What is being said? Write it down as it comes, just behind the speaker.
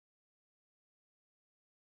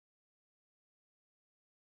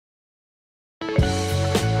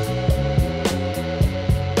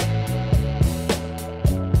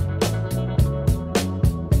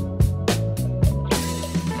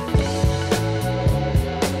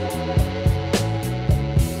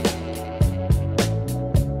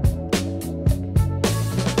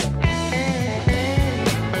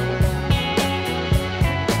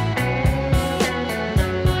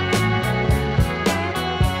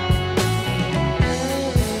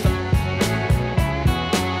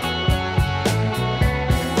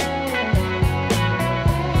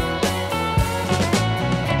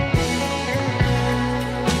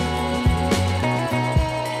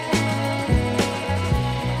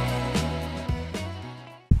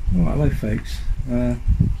Hello folks,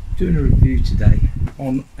 doing a review today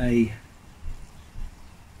on a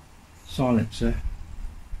silencer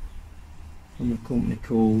from a company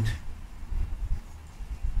called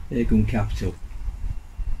Airgun Capital.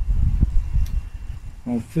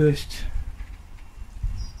 On first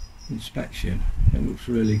inspection it looks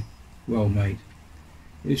really well made.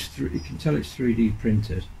 You can tell it's 3D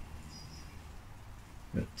printed,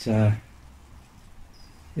 but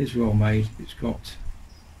it's well made. It's got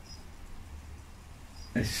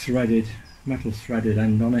a metal threaded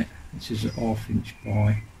end on it. This is a 1/2 inch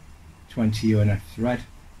by 20 UNF thread,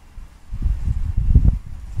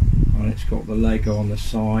 and it's got the logo on the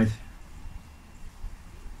side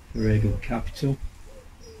for Airgun Capital.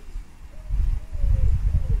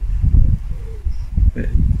 But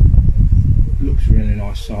it looks a really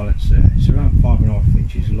nice silencer. It's around 5.5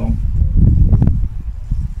 inches long,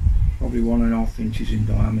 probably 1.5 inches in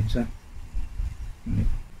diameter.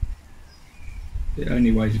 It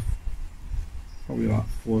only weighs probably about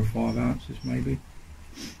 4 or 5 ounces maybe.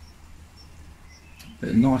 But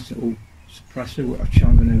a nice little suppressor which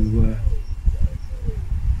I'm going to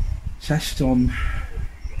test on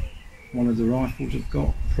one of the rifles I've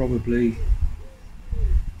got, probably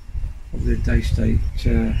a Daystate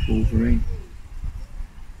Wolverine,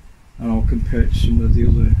 and I'll compare it to some of the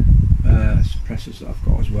other suppressors that I've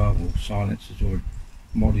got as well, or silencers or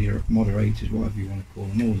moderators, whatever you want to call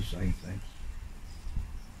them, all the same thing.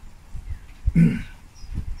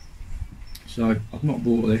 So I've not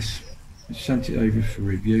bought this, I sent it over for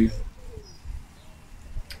review.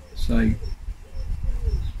 So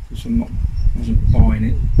because I wasn't buying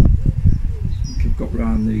it, I think I've got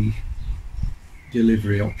round the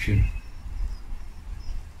delivery option,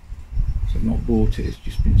 so I've not bought it, it's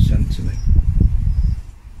just been sent to me.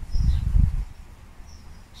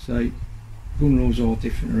 So gun laws are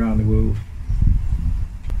different around the world,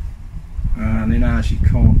 and in ours you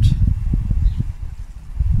can't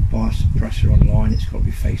buy a suppressor online, it's got to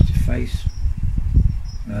be face to face.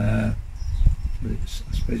 But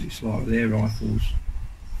I suppose it's like with air rifles,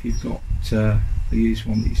 if you've got a used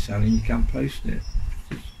one that you're selling, you can post it.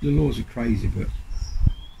 The laws are crazy, but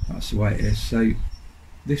that's the way it is. So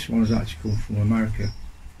this one has actually come from America,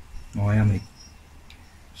 Miami.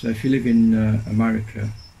 So if you live in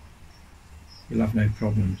America, you'll have no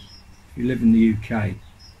problems. If you live in the UK,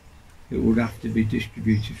 it would have to be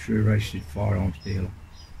distributed through a registered firearms dealer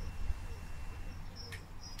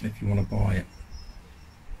if you want to buy it.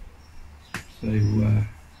 So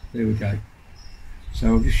there we go. So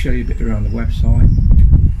I'll just show you a bit around the website,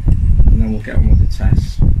 and then we'll get on with the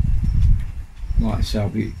tests. Like I say,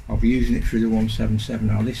 I'll be using it through the 177.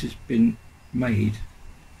 Now this has been made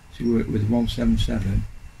to work with 177,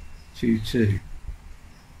 22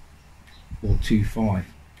 or 25,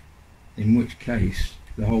 in which case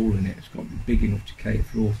the hole in it has got to be big enough to cater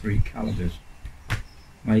for all 3 calibres.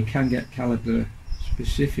 Now you can get calibre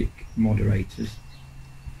specific moderators,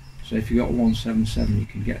 so if you've got 177 you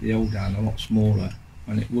can get the hole down a lot smaller,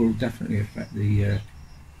 and it will definitely affect the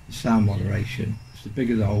sound moderation. So the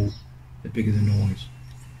bigger the hole, the bigger the noise,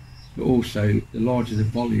 but also the larger the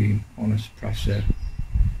volume on a suppressor,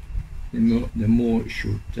 the more it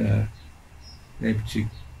should be able to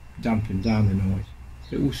dampen down the noise.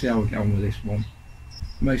 But we'll see how we get on with this one.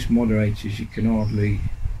 Most moderators you can hardly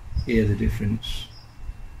hear the difference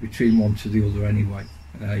between one to the other anyway.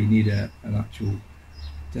 You need an actual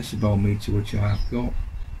decibel meter, which I have got.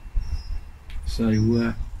 So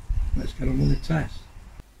let's get on with the test.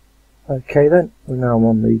 Okay then, we're now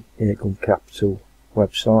on the Airgun Capital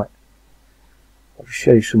website. I'll just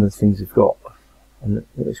show you some of the things they've got, and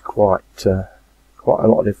there's quite a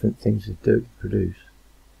lot of different things they do produce.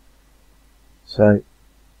 So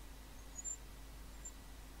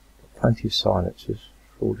plenty of silencers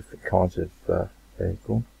for all different kinds of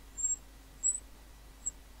airgun.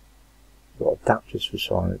 Got adapters for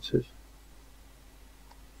silencers,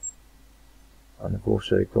 and I've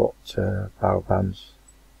also got barrel bands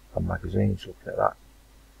and magazines. Looking at that,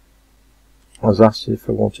 I was asked if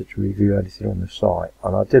I wanted to review anything on the site,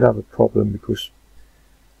 and I did have a problem because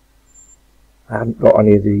I hadn't got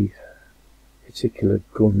any of the particular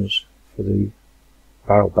guns for the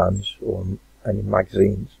barrel bands or any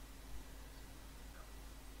magazines.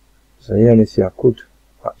 So the only thing I could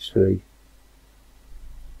actually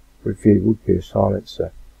review would be a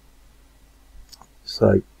silencer.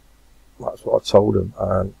 So that's what I told them,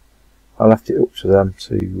 and I left it up to them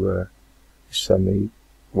to send me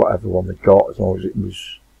whatever one they got, as long as it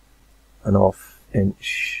was an 1/2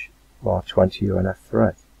 inch by 20 UNF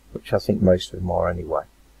thread, which I think most of them are anyway.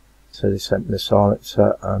 So they sent me the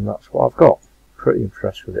silencer, and that's what I've got. Pretty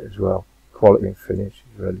impressed with it as well. quality and finish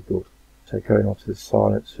is really good. So going on to the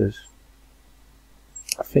silencers,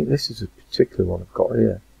 I think this is a particular one I've got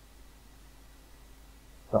here,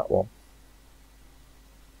 that one.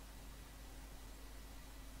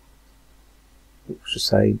 Looks the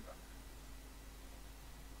same.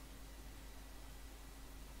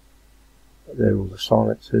 But they're all the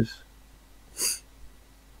silencers.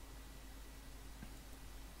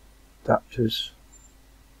 Adapters.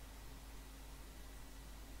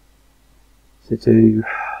 They do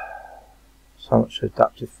silencer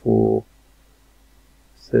adapter for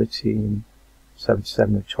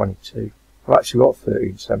 1377 and 22. I've actually got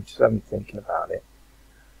 1377 thinking about it,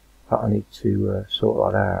 but I need to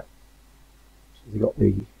sort that out. So they've got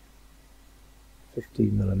the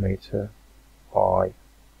 15mm by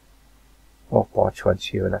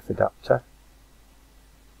 12x20 UNF adapter.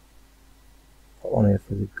 Got one here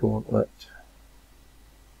for the gauntlet.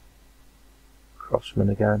 Crossman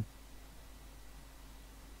again.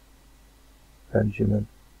 Benjamin.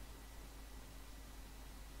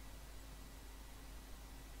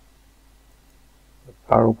 The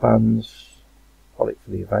barrel bands. Got it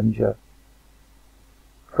for the Avenger.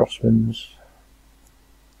 Crossman's.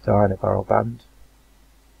 Diana barrel band.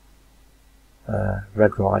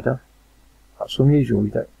 Red Rider. That's unusual.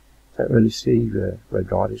 You don't really see Red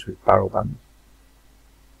Riders with barrel bands.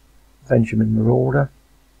 Benjamin Marauder.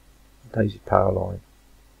 Daisy Powerline.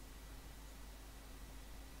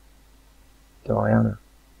 Diana.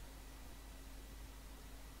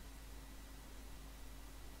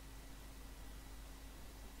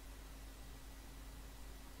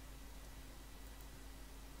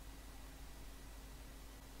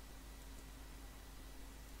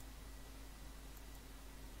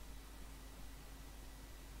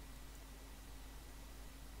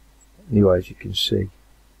 Anyway, as you can see,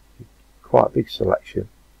 quite a big selection.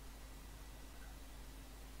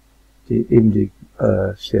 Even the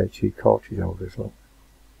CO2 cartridge holders, look.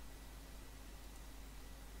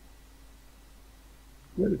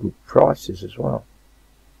 Really good prices as well.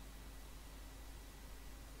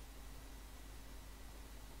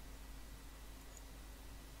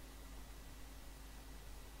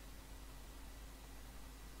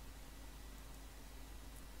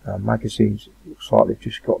 Magazines, looks like they've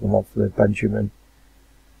just got them on for the Benjamin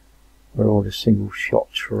Marauder single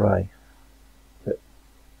shot tray. But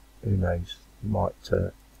who knows, you might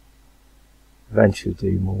eventually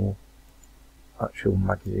do more actual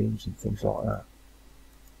magazines and things like that.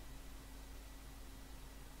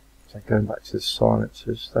 So going back to the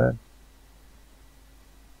silencers then,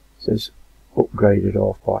 it says upgraded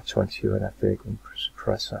 12x20 UNF Airgun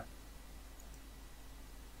suppressor.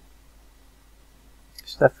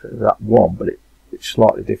 It's definitely that one, but it's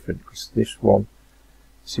slightly different because this one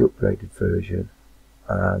is the upgraded version,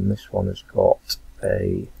 and this one has got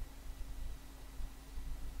a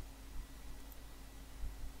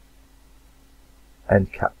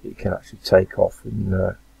end cap that you can actually take off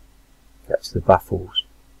and get to the baffles.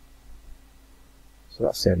 So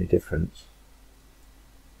that's the only difference.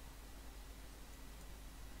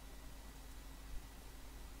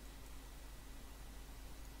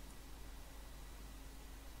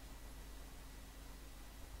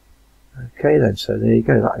 Okay then, so there you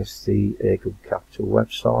go, that is the Airgun Capital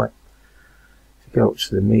website. If you go up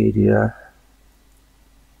to the media,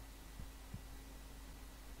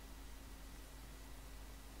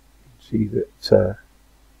 you can see that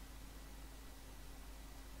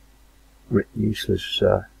Rick Useless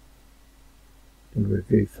in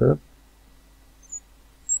review for them.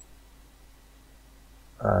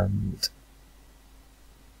 And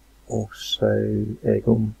also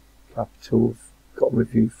Airgun Capital have got a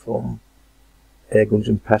review from Airguns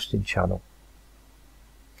and Pesting channel.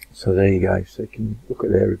 So there you go, so you can look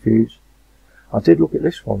at their reviews. I did look at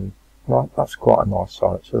this one, well, that's quite a nice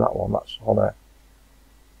silencer, that one, that's on a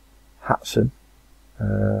Hatson,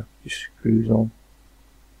 just screws on,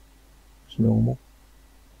 it's normal.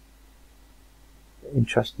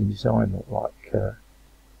 Interesting design, look like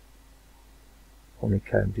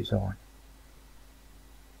honeycomb design.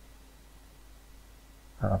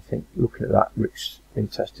 And I think looking at that, Rick's been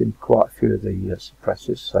testing quite a few of the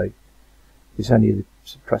suppressors, so if there's any of the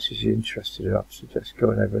suppressors you're interested in, I'd suggest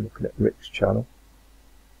going over and looking at Rick's channel,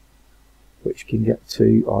 which you can get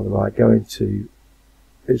to either by going to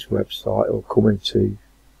his website or coming to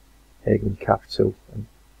Airgun Capital and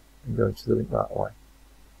going to the link that way.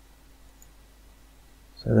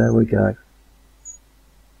 So there we go,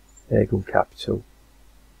 Airgun Capital.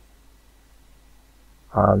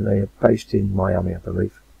 And they are based in Miami, I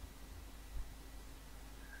believe.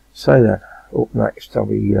 So then, up next I'll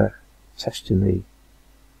be testing the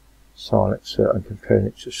silencer and comparing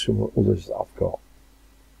it to some others that I've got.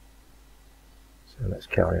 So let's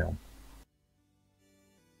carry on.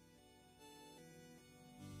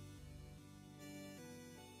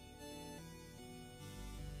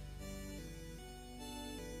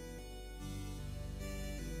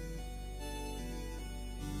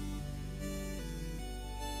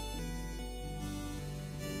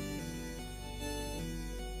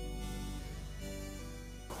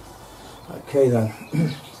 Okay then,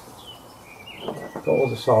 got all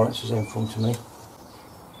the silencers in front of me.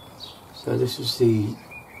 So this is the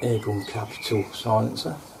Airgun Capital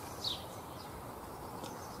silencer.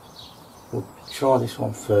 We'll try this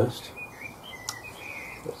one first.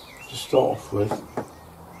 But to start off with,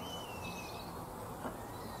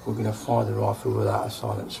 we're going to fire the rifle without a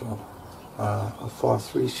silencer on. I'll fire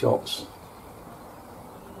 3 shots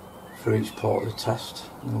for each part of the test,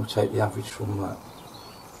 and we'll take the average from that.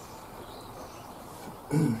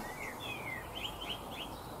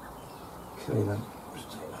 Okay then,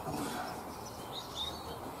 just take that off.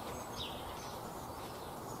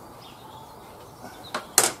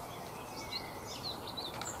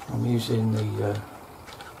 I'm using the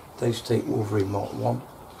Daystate Wolverine Mark 1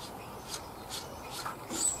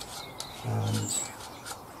 and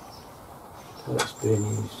pellets being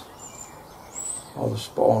used are the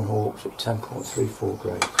Spot-On Hawks at 10.34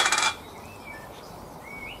 grade.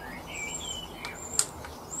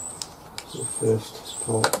 So the first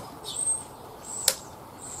part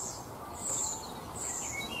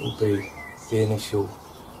will be the initial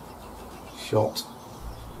shot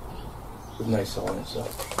with no silencer.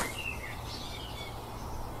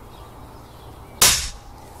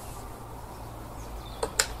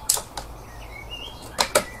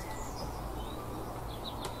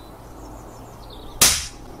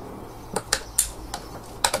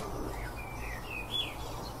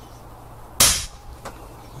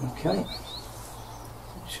 Okay,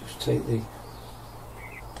 let's just take the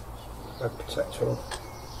red protector off.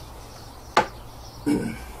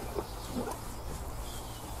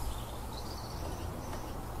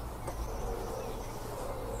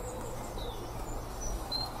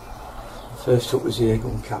 First up was the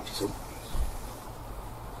Airgun Capital.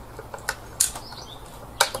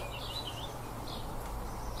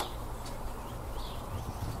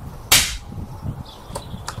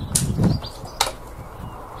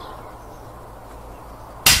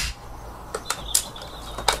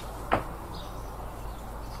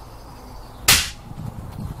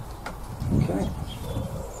 Okay.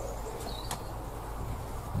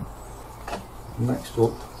 Next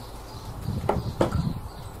up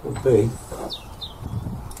will be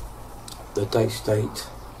the Daystate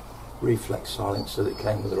reflex silencer that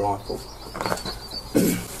came with the rifle.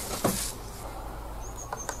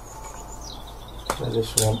 So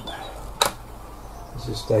this one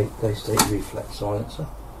is the Daystate reflex silencer.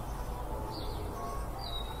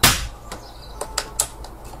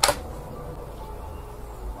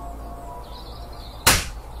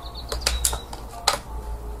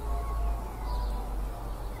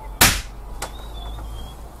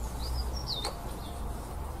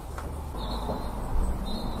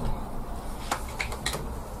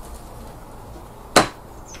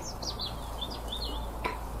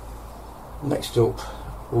 Next up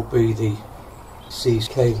will be the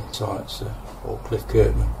CK silencer, or Cliff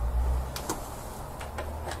Curtain.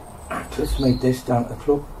 Cliff's made this down at the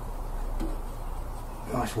club.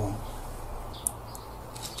 Nice one.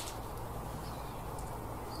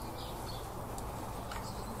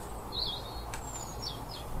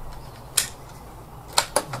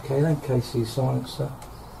 Okay then, KC silencer.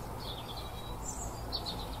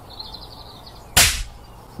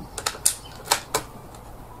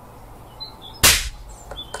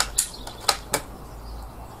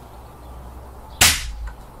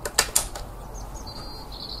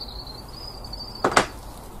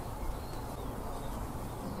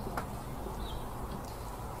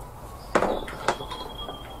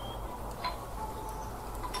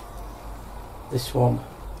 This one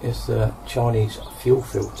is the Chinese fuel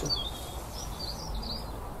filter.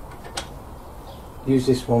 Use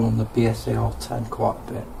this one on the BSAR 10 quite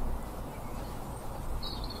a bit.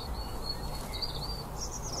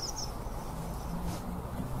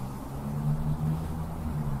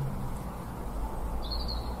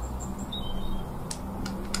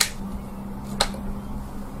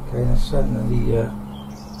 Okay, that's certainly the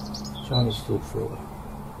Chinese fuel filter.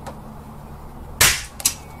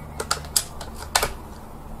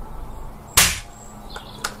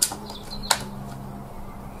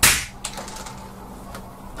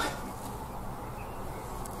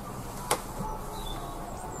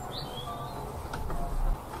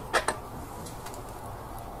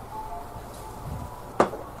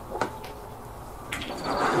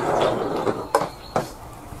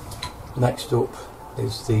 Next up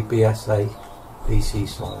is the BSA VC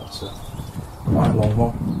silencer, quite a long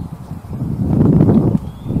one.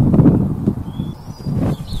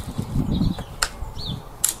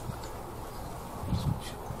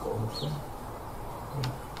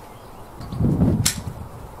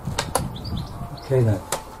 Okay then,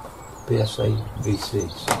 BSA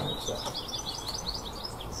VC silencer.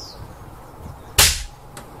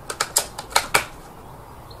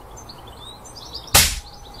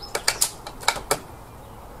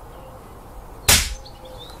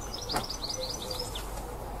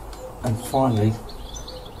 And finally,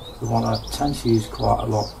 the one I tend to use quite a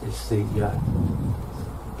lot is the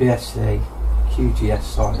BSA QGS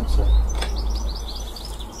silencer.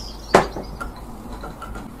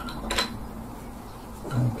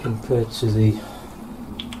 And compared to the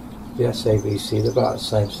BSA VC, they're about the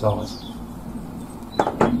same size.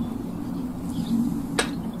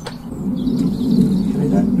 Okay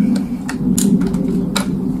then.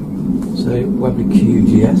 So Weber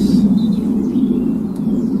QGS.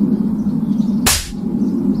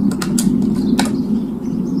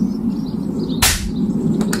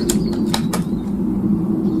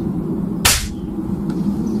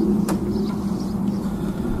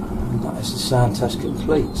 Is the sound test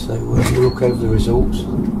complete, so we'll look over the results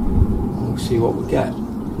and we'll see what we get.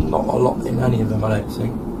 Not a lot in any of them, I don't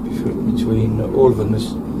think. Between all of them,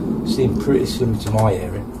 they seem pretty similar to my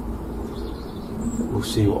hearing. But we'll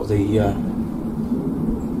see what the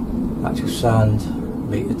actual sound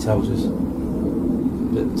meter tells us.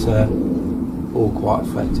 But all quite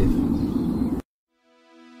effective.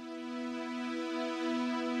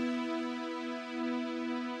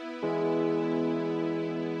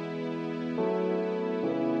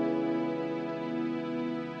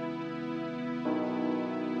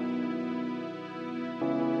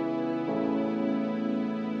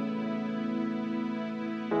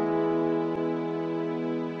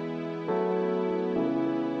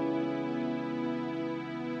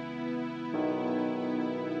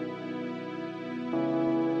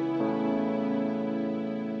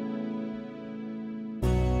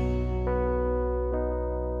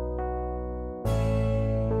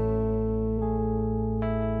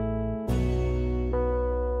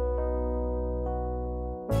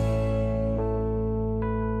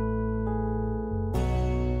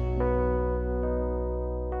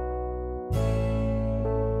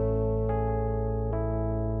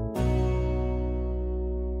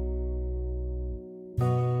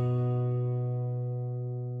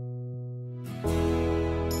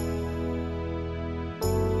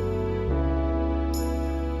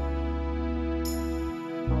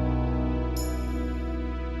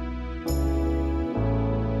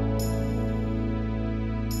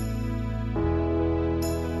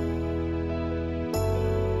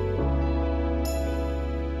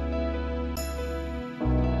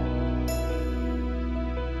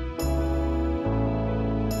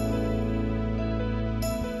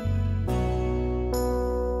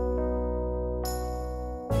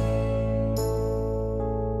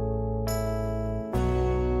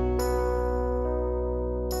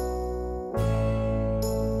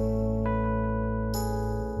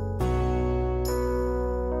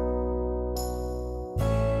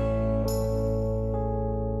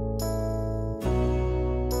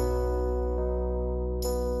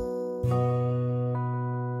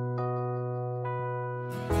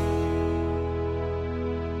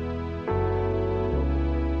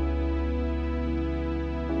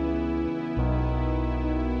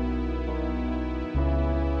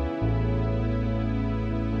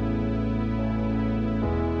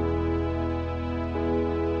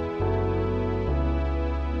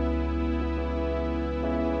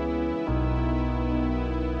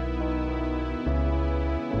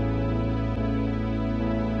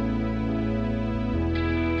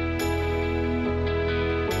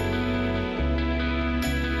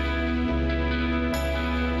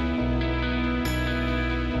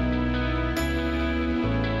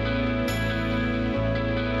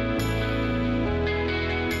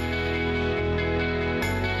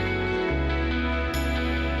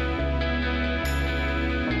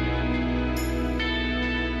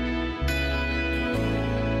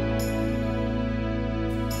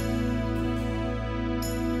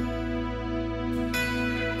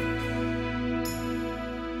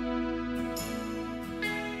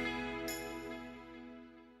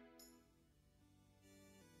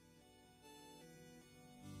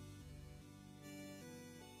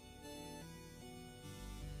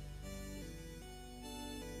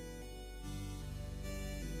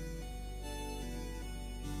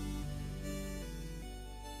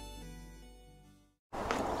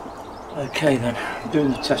 Okay then, I'm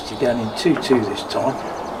doing the test again in 2.2 this time,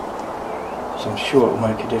 so I'm sure it will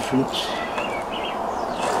make a difference.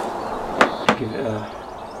 Give it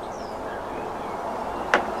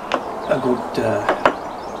a good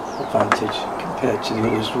advantage compared to the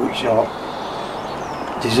others, which are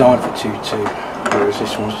designed for 2.2, whereas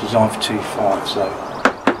this one's designed for 2.5, so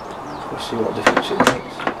let's see what difference it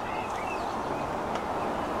makes.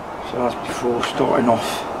 So as before, starting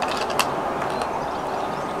off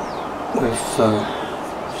with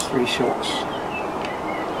 3 shots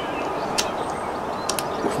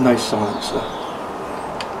with no silencer.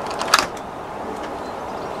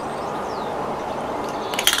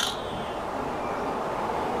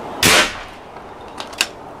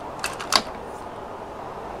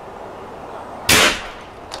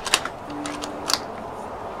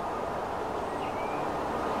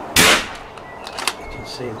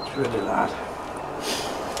 See, it's really loud.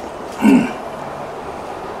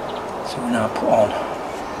 So we now put on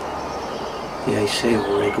the AC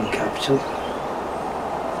or Airgun Capital.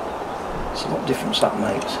 See what difference that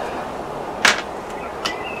makes.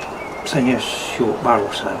 It's only a short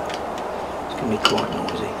barrel, so it's going to be quite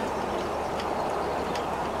noisy.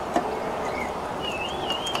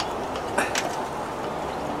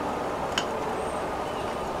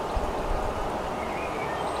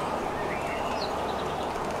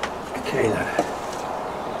 Okay then.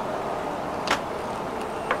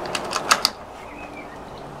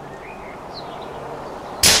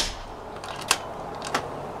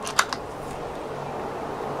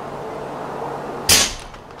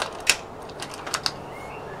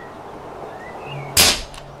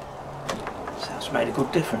 So that's made a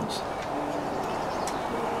good difference.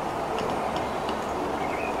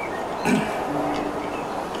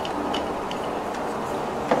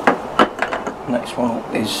 Next one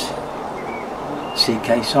up is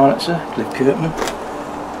CK silencer, Cliff Curtman.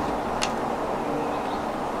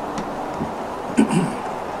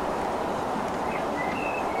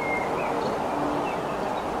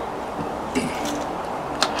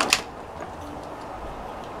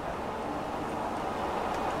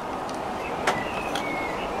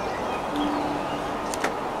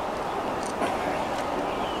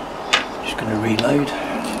 Just going to reload.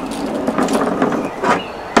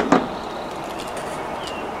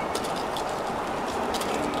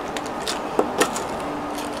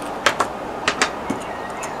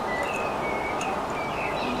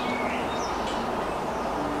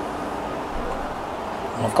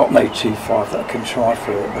 I've got no 2.5 that I can try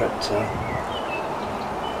for it, but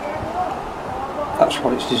that's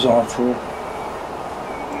what it's designed for.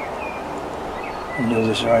 And the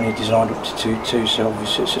others are only designed up to 2.2, so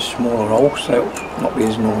obviously it's a smaller hole, so it'll not be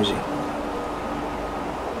as noisy.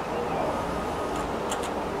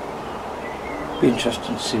 Be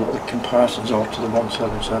interesting to see what the comparisons are to the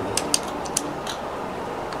 177.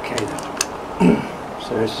 Okay then. So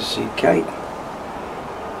there's the CK.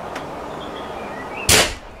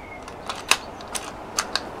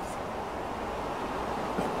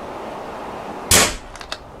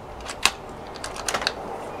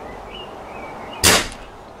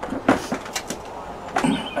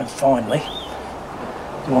 And finally,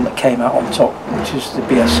 the one that came out on top, which is the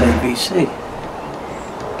BSA VC.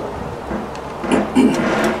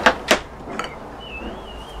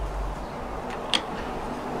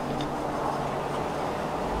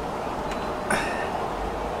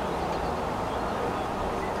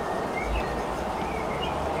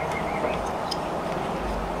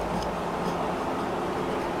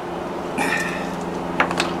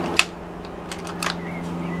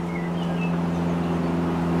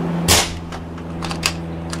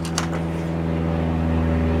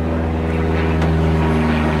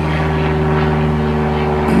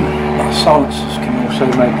 Silencers can also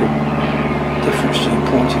make a difference to the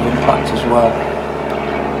point of impact as well.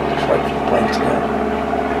 Just wait for the plane to get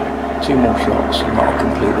 2 more shots and that'll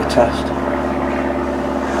complete the test.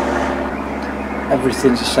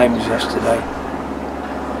 Everything's the same as yesterday.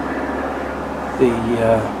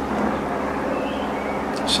 The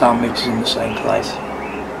sound meter's in the same place.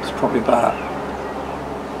 It's probably about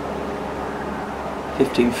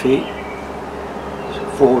 15 feet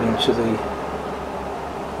forward and to the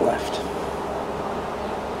left.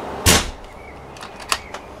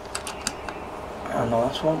 And the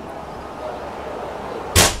last one.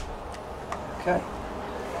 Okay,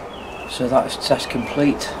 so that is test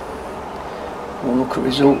complete. We'll look at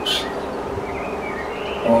results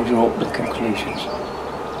and I'll draw up the conclusions.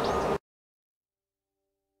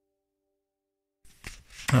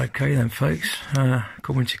 Okay then folks,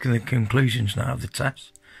 coming to the conclusions now of the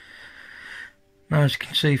test. Now as you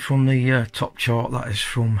can see from the top chart, that is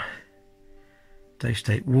from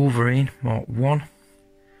Daystate Wolverine Mark 1,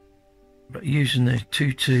 but using the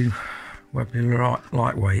 2.2 Webley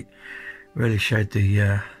lightweight really showed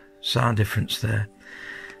the sound difference there.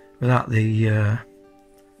 Without the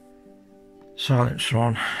silencer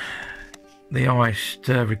on, the highest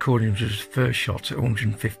recording was first shot at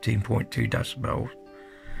 115.2 decibels,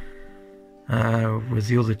 with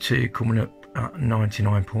the other two coming up at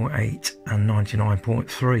 99.8 and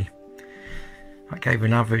 99.3. That gave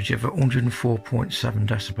an average of 104.7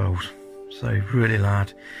 decibels, so really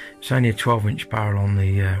loud. It's only a 12-inch barrel on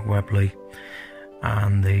the Webley,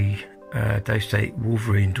 and the Daystate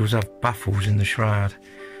Wolverine does have baffles in the shroud,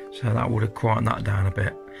 so that would have quietened that down a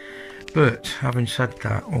bit. But having said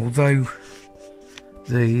that, although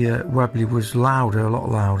the Webley was louder, a lot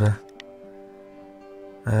louder,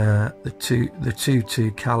 the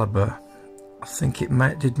 2.2 calibre, I think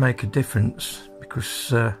it did make a difference,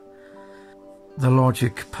 because the larger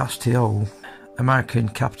capacity old American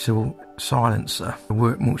Capital silencer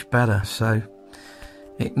worked much better, so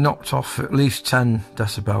it knocked off at least 10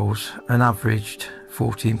 decibels and averaged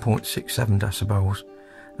 14.67 decibels.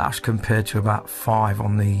 That's compared to about 5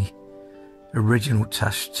 on the original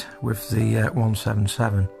test with the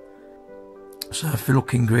 177. So if you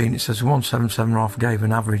look in green, it says 177 rifle gave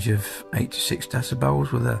an average of 86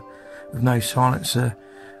 decibels with no silencer,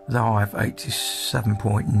 with a high of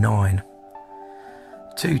 87.9.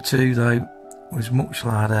 2.2 though was much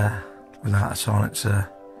louder without a silencer,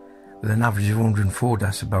 with an average of 104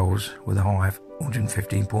 decibels with a high of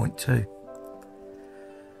 115.2.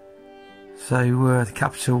 So the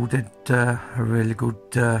Capital did a really good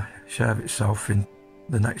show of itself in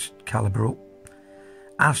the next calibre up,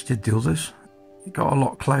 as did the others. It got a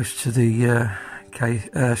lot close to the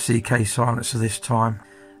CK silencer this time.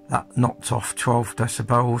 That knocked off 12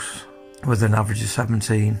 decibels with an average of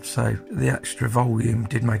 17, so the extra volume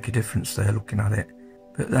did make a difference there looking at it.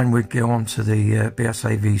 But then we'd go on to the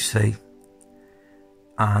BSA VC,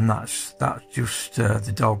 and that's just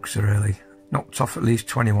the dogs are really knocked off at least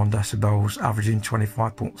 21 decibels, averaging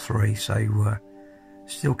 25.3, so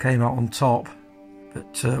still came out on top.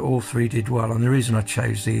 But all three did well, and the reason I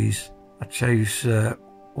chose these, I chose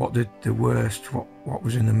what did the worst, what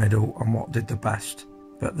was in the middle, and what did the best.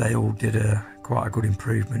 But they all did quite a good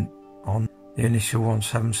improvement on the initial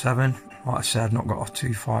 177. Like I said, I'd not got a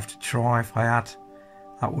 2.5 to try. If I had,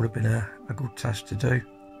 that would have been a good test to do.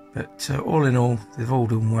 But all in all, they've all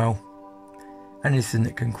done well. Anything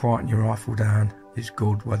that can quieten your rifle down is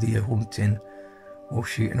good, whether you're hunting or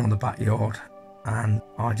shooting on the backyard. And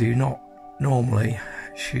I do not normally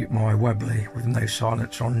shoot my Webley with no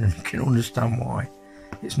silencer on, and you can understand why.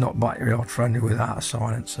 It's not backyard friendly without a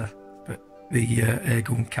silencer. But the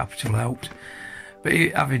Airgun Capital helped. But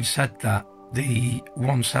having said that, the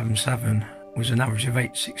 177 was an average of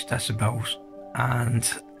 86 decibels, and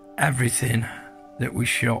everything that we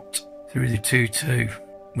shot through the 2.2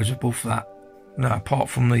 was above that. No, apart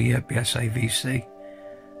from the BSA VC.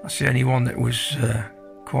 That's the only one that was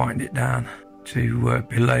quietened it down to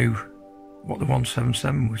below what the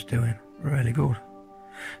 177 was doing. Really good.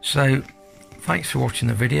 So thanks for watching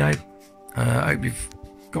the video. I hope you've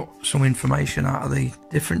got some information out of the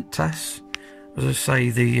different tests. As I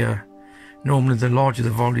say, normally the larger the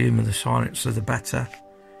volume of the silencer, the better,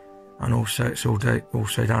 and also it's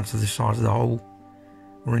also down to the size of the hole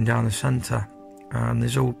running down the centre. And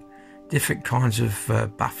there's all different kinds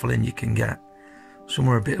of baffling you can get. Some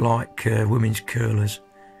are a bit like women's curlers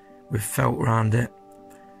with felt around it.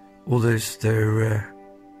 Others, they're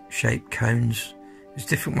shaped cones. There's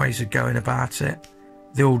different ways of going about it.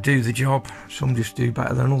 They all do the job. Some just do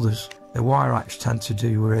better than others. The wire racks tend to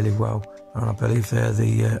do really well, and I believe they're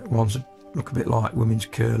the ones that look a bit like women's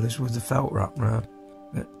curlers with the felt wrap around.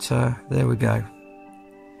 But there we go.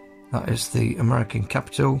 That is the American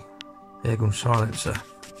Capital Airgun silencer.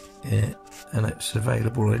 Yeah, and it's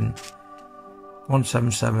available in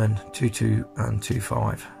 177, 2.2 and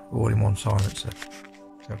 2.5, all in one silencer.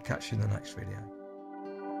 So I'll catch you in the next video.